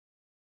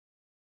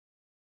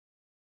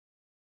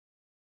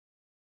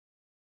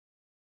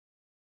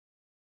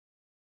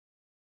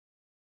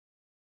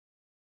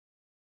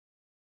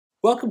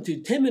Welcome to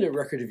 10-Minute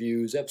Record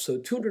Reviews,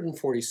 episode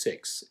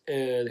 246,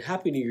 and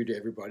Happy New Year to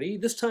everybody.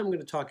 This time I'm going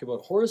to talk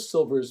about Horace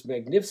Silver's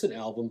magnificent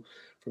album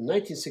from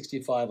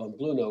 1965 on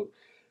Blue Note,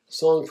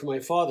 Song for My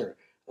Father.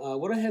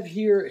 What I have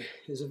here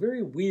is a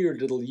very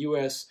weird little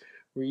U.S.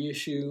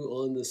 reissue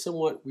on the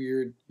somewhat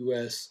weird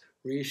U.S.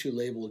 reissue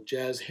label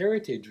Jazz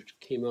Heritage, which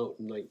came out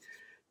in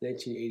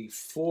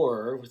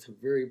 1984 with a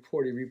very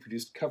poorly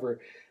reproduced cover.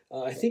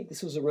 I think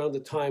this was around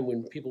the time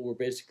when people were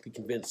basically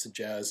convinced that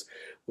jazz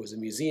was a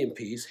museum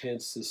piece,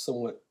 hence this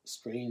somewhat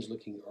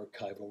strange-looking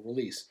archival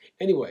release.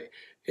 Anyway,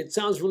 it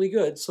sounds really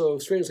good, so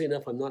strangely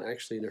enough, I'm not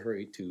actually in a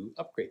hurry to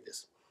upgrade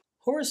this.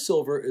 Horace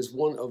Silver is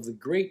one of the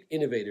great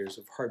innovators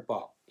of hard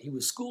bop. He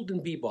was schooled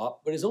in bebop,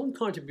 but his own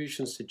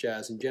contributions to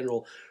jazz in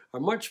general are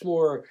much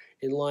more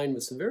in line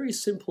with some very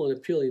simple and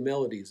appealing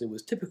melodies than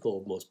was typical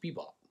of most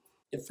bebop.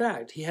 In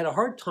fact, he had a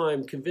hard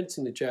time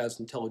convincing the jazz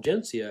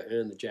intelligentsia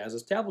and the jazz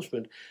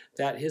establishment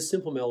that his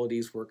simple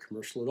melodies were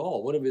commercial at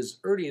all. One of his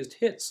earliest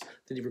hits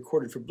that he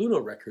recorded for Blue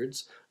Note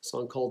Records, a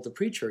song called The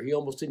Preacher, he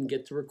almost didn't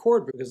get to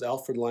record because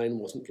Alfred Lion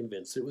wasn't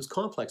convinced it was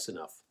complex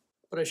enough.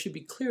 But I should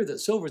be clear that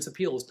Silver's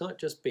appeal is not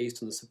just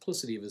based on the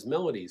simplicity of his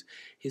melodies.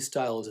 His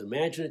style is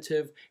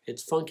imaginative,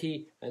 it's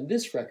funky, and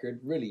this record,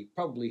 really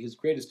probably his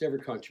greatest ever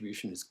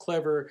contribution, is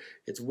clever,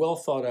 it's well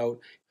thought out,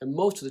 and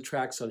most of the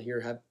tracks on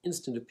here have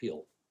instant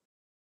appeal.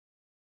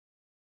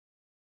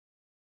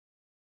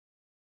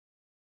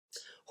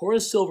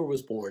 Horace Silver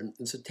was born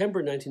in September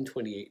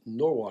 1928 in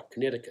Norwalk,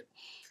 Connecticut.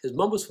 His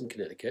mom was from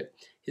Connecticut.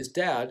 His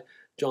dad,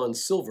 John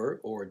Silver,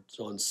 or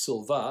John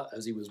Silva,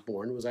 as he was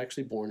born, was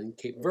actually born in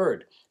Cape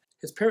Verde.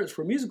 His parents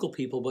were musical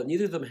people, but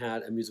neither of them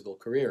had a musical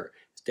career.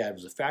 His dad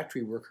was a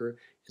factory worker,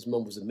 his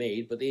mom was a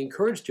maid, but they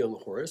encouraged young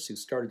Horace, who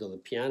started on the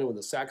piano and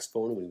the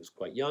saxophone when he was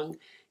quite young.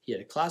 He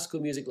had classical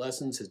music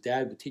lessons. His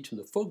dad would teach him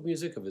the folk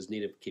music of his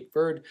native Cape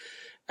Verde.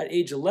 At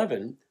age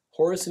 11,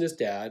 Horace and his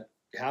dad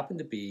happened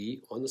to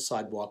be on the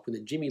sidewalk when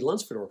the Jimmy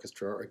Lunsford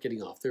Orchestra are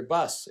getting off their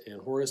bus.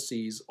 And Horace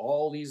sees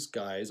all these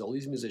guys, all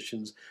these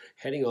musicians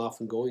heading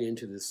off and going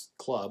into this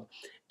club.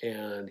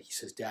 And he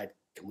says, "Dad,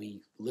 can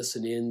we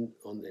listen in?"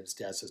 And his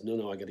dad says,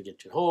 "No, I got to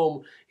get you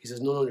home." He says,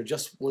 No,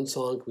 just one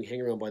song. Can we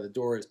hang around by the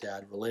door?" His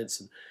dad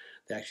relents, and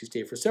they actually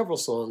stay for several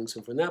songs.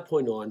 And from that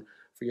point on,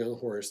 for young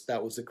Horace,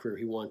 that was the career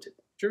he wanted.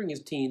 During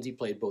his teens, he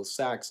played both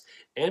sax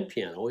and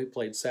piano. He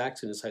played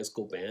sax in his high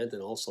school band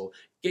and also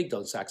gigged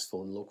on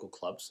saxophone in local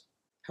clubs.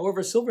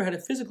 However, Silver had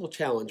a physical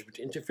challenge which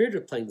interfered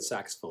with playing the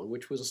saxophone,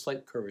 which was a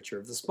slight curvature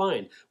of the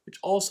spine, which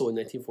also in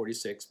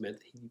 1946 meant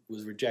that he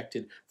was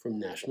rejected from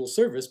national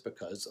service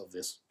because of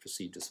this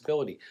perceived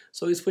disability.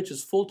 So he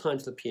switches full-time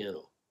to the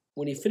piano.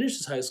 When he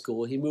finishes high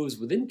school, he moves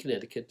within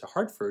Connecticut to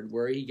Hartford,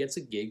 where he gets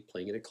a gig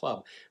playing at a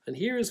club. And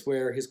here is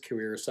where his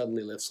career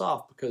suddenly lifts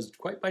off, because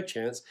quite by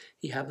chance,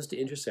 he happens to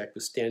intersect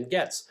with Stan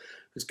Getz,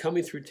 who's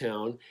coming through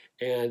town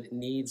and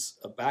needs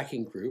a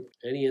backing group,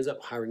 and he ends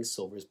up hiring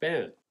Silver's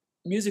band.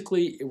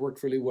 Musically, it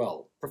worked really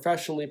well.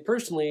 Professionally,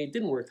 personally, it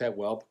didn't work that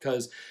well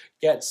because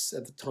Getz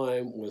at the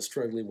time was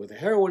struggling with a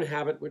heroin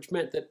habit, which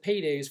meant that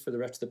paydays for the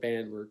rest of the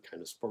band were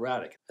kind of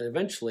sporadic. And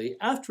eventually,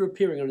 after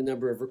appearing on a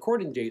number of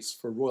recording dates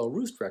for Royal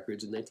Roost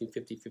Records in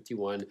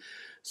 1950-51,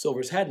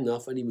 Silver's had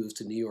enough and he moves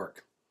to New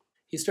York.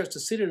 He starts to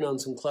sit in on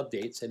some club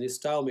dates, and his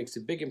style makes a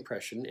big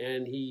impression,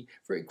 and he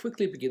very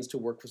quickly begins to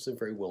work with some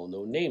very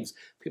well-known names,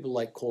 people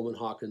like Coleman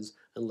Hawkins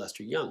and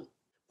Lester Young.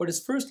 But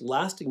his first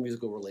lasting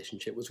musical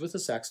relationship was with the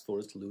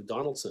saxophonist Lou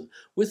Donaldson,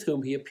 with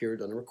whom he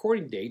appeared on a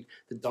recording date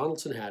that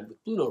Donaldson had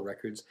with Blue Note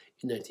Records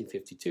in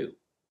 1952.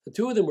 The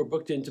two of them were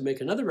booked in to make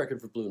another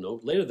record for Blue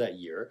Note later that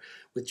year,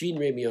 with Gene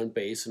Ramey on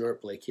bass and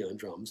Art Blakey on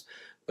drums,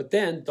 but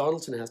then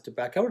Donaldson has to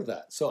back out of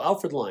that. So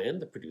Alfred Lion,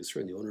 the producer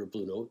and the owner of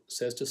Blue Note,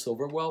 says to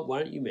Silver, "Well,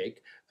 why don't you make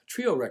a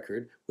trio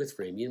record with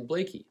Ramey and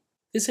Blakey?"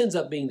 This ends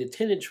up being the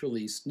 10-inch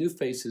release, New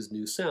Faces,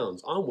 New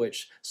Sounds, on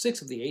which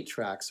 6 of the 8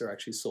 tracks are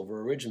actually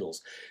Silver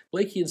originals.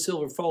 Blakey and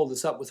Silver followed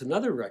this up with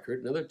another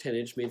record, another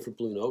 10-inch made for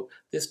Blue Note,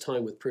 this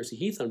time with Percy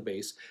Heath on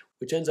bass,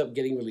 which ends up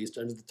getting released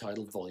under the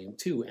title Volume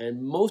 2.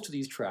 And most of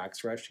these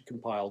tracks are actually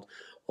compiled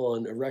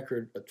on a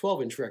record, a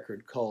 12-inch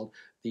record called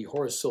the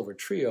Horace Silver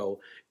Trio,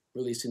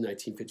 released in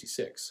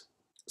 1956.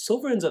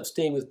 Silver ends up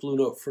staying with Blue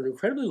Note for an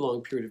incredibly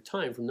long period of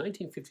time, from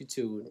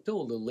 1952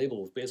 until the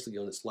label was basically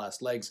on its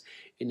last legs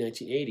in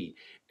 1980.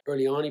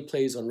 Early on, he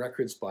plays on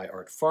records by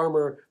Art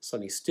Farmer,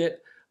 Sonny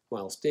Stitt,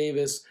 Miles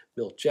Davis,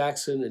 Milt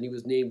Jackson, and he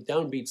was named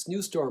Downbeat's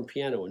New Star on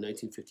Piano in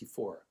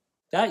 1954.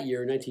 That year,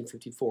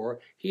 1954,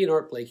 he and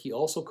Art Blakey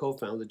also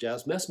co-founded the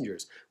Jazz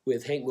Messengers,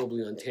 with Hank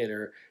Mobley on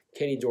tenor,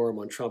 Kenny Dorham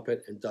on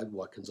trumpet, and Doug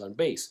Watkins on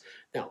bass.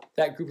 Now,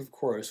 that group, of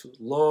course, was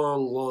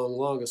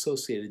long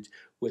associated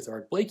with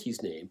Art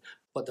Blakey's name,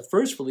 but the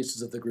first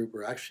releases of the group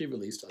were actually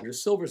released under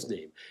Silver's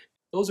name.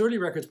 Those early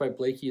records by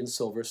Blakey and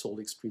Silver sold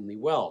extremely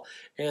well,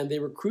 and they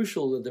were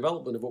crucial in the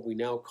development of what we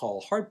now call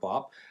hard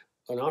bop,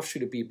 an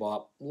offshoot of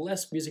bebop,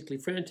 less musically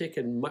frantic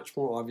and much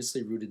more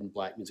obviously rooted in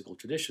black musical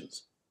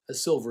traditions.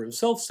 As Silver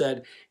himself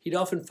said, he'd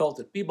often felt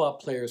that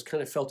bebop players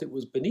kind of felt it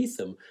was beneath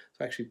them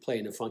to actually play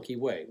in a funky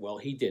way. Well,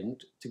 he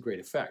didn't, to great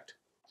effect.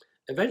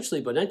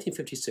 Eventually, by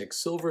 1956,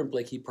 Silver and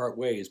Blakey part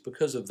ways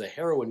because of the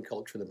heroin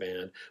culture in the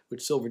band,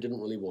 which Silver didn't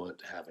really want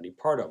to have any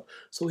part of.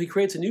 So he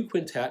creates a new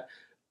quintet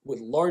with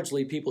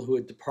largely people who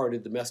had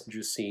departed the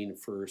Messenger scene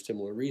for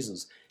similar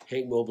reasons.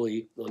 Hank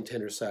Mobley on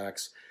tenor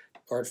sax,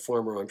 Art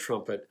Farmer on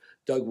trumpet,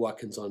 Doug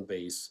Watkins on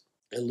bass,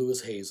 and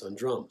Louis Hayes on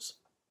drums.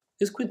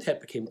 This quintet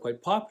became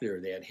quite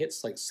popular. They had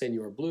hits like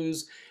Senor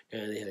Blues,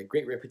 and they had a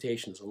great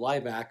reputation as a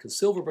live act, and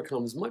Silver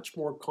becomes much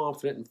more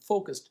confident and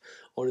focused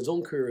on his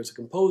own career as a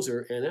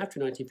composer, and after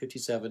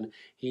 1957,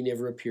 he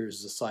never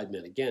appears as a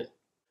sideman again.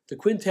 The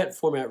quintet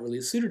format really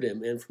suited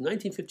him, and from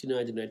 1959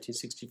 to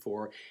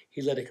 1964,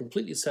 he led a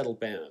completely settled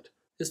band.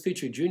 This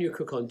featured Junior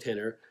Cook on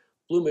tenor,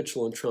 Blue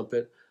Mitchell on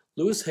trumpet,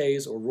 Louis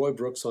Hayes or Roy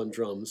Brooks on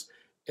drums,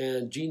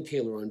 and Gene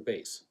Taylor on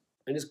bass.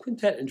 And his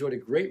quintet enjoyed a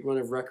great run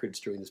of records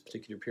during this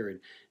particular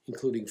period,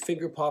 including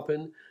Finger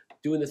Poppin',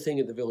 Doing the Thing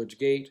at the Village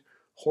Gate,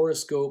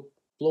 Horoscope,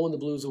 Blowing the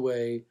Blues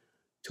Away,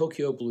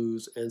 Tokyo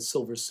Blues, and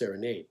Silver's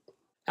Serenade.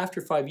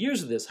 After 5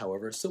 years of this,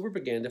 however, Silver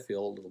began to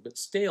feel a little bit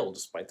stale,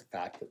 despite the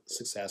fact that the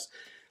success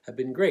had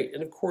been great.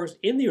 And of course,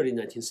 in the early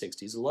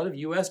 1960s, a lot of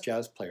US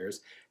jazz players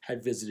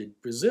had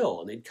visited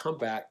Brazil, and they'd come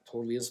back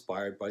totally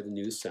inspired by the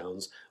new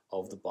sounds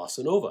of the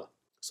bossa nova.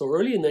 So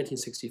early in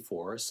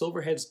 1964,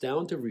 Silver heads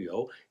down to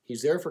Rio.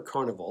 He's there for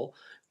Carnival.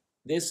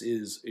 This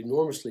is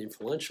enormously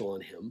influential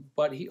on him,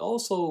 but he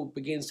also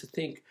begins to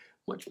think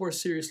much more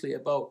seriously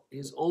about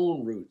his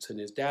own roots and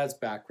his dad's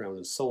background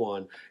and so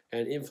on,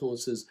 and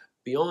influences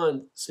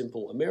beyond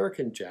simple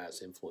American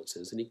jazz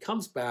influences. And he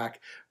comes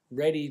back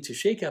ready to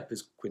shake up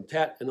his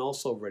quintet and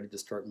also ready to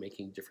start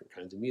making different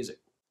kinds of music.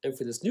 And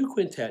for this new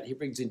quintet, he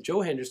brings in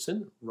Joe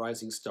Henderson,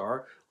 rising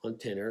star, on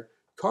tenor,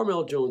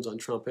 Carmel Jones on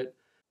trumpet,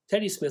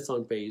 Teddy Smith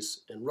on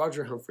bass, and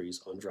Roger Humphreys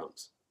on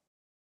drums.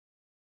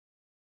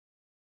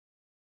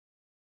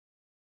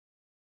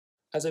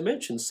 As I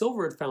mentioned,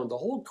 Silver had found the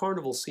whole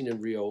carnival scene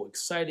in Rio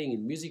exciting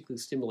and musically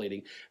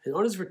stimulating, and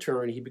on his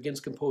return, he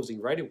begins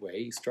composing right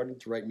away. He's starting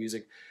to write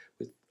music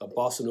with a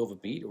bossa nova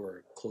beat, or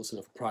a close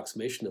enough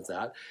approximation of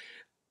that.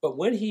 But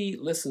when he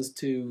listens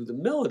to the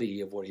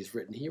melody of what he's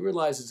written, he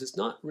realizes it's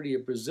not really a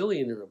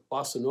Brazilian or a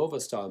bossa nova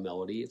style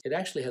melody. It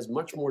actually has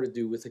much more to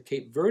do with the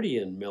Cape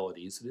Verdean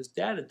melodies that his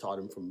dad had taught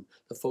him from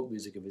the folk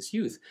music of his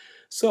youth.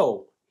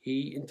 So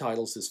he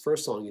entitles this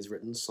first song he's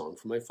written, Song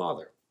for My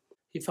Father.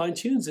 He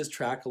fine-tunes this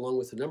track along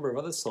with a number of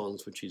other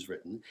songs which he's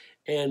written,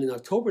 and in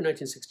October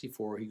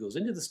 1964 he goes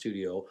into the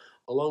studio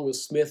along with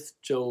Smith,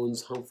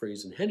 Jones,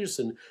 Humphreys, and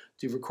Henderson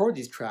to record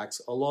these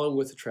tracks along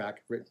with a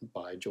track written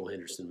by Joe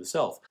Henderson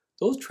himself.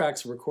 Those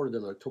tracks were recorded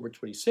on October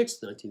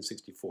 26,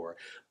 1964,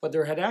 but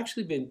there had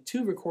actually been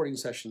 2 recording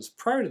sessions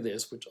prior to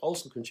this which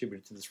also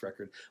contributed to this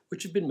record,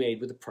 which had been made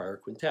with the prior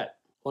quintet.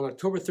 On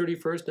October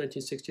 31st,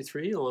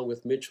 1963, along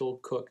with Mitchell,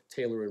 Cook,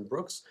 Taylor, and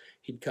Brooks,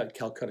 he'd cut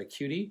Calcutta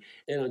Cutie,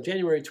 and on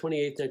January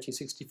 28,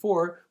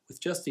 1964,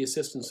 with just the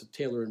assistance of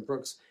Taylor and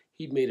Brooks,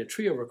 he'd made a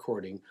trio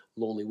recording,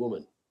 Lonely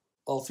Woman.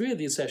 All 3 of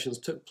these sessions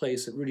took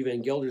place at Rudy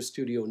Van Gelder's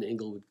studio in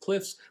Englewood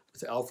Cliffs,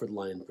 with Alfred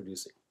Lyon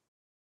producing.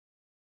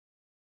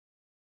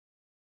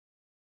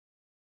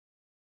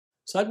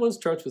 Side 1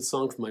 starts with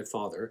Song for My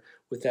Father,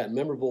 with that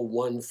memorable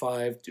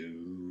 1-5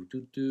 do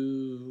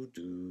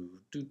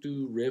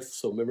riff,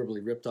 so memorably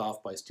ripped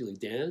off by Steely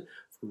Dan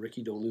for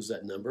Ricky Don't Lose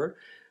That Number.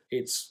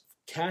 It's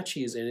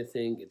catchy as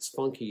anything, it's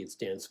funky, it's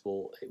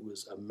danceable. It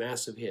was a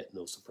massive hit,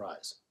 no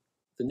surprise.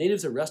 The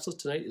Natives Are Restless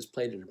Tonight is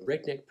played at a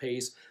breakneck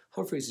pace.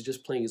 Humphreys is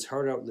just playing his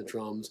heart out in the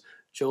drums.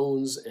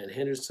 Jones and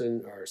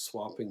Henderson are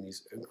swapping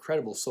these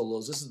incredible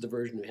solos. This is the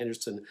version of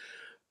Henderson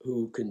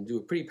who can do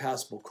a pretty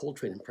passable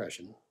Coltrane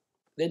impression.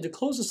 Then to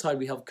close the side,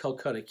 we have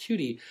Calcutta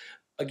Cutie,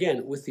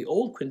 again with the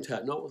old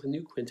quintet, not with the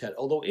new quintet,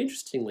 although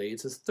interestingly,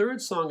 it's his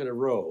 3rd song in a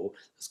row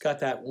that's got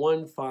that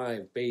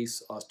 1-5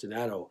 bass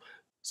ostinato.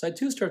 Side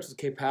 2 starts with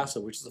Que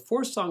Pasa, which is the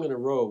 4th song in a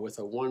row with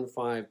a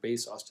 1-5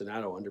 bass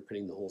ostinato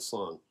underpinning the whole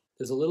song.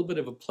 There's a little bit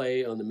of a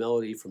play on the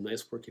melody from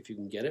Nice Work If You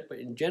Can Get It, but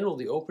in general,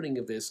 the opening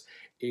of this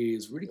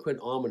is really quite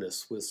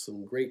ominous with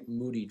some great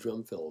moody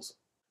drum fills.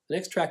 The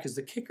next track is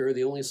The Kicker,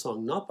 the only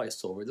song not by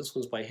Silver. This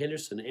one's by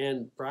Henderson,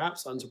 and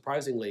perhaps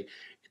unsurprisingly,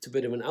 it's a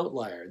bit of an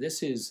outlier.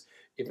 This is,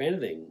 if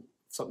anything,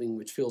 something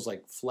which feels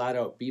like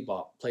flat-out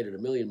bebop played at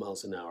 1,000,000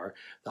 miles an hour.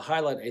 The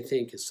highlight, I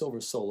think, is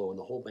Silver's solo, and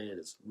the whole band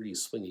is really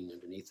swinging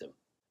underneath him.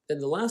 Then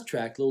the last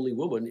track, Lonely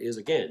Woman, is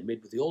again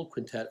made with the old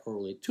quintet, or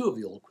only 2 of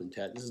the old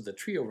quintet. This is the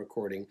trio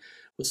recording,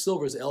 with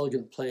Silver's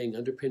elegant playing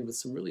underpinned with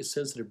some really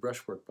sensitive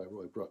brushwork by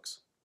Roy Brooks.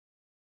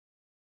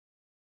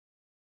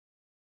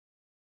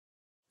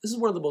 This is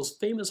one of the most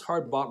famous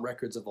hard bop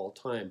records of all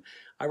time.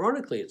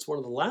 Ironically, it's one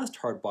of the last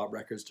hard bop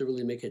records to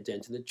really make a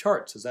dent in the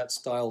charts, as that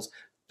style's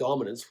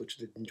dominance, which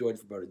it enjoyed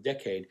for about a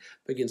decade,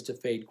 begins to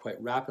fade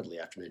quite rapidly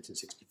after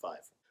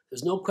 1965.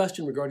 There's no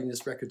question regarding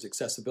this record's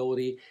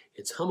accessibility.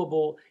 It's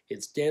hummable,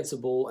 it's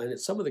danceable, and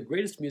it's some of the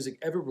greatest music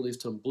ever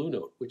released on Blue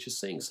Note, which is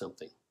saying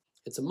something.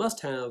 It's a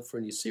must-have for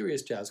any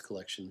serious jazz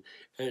collection,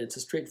 and it's a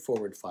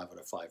straightforward 5 out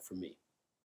of 5 for me.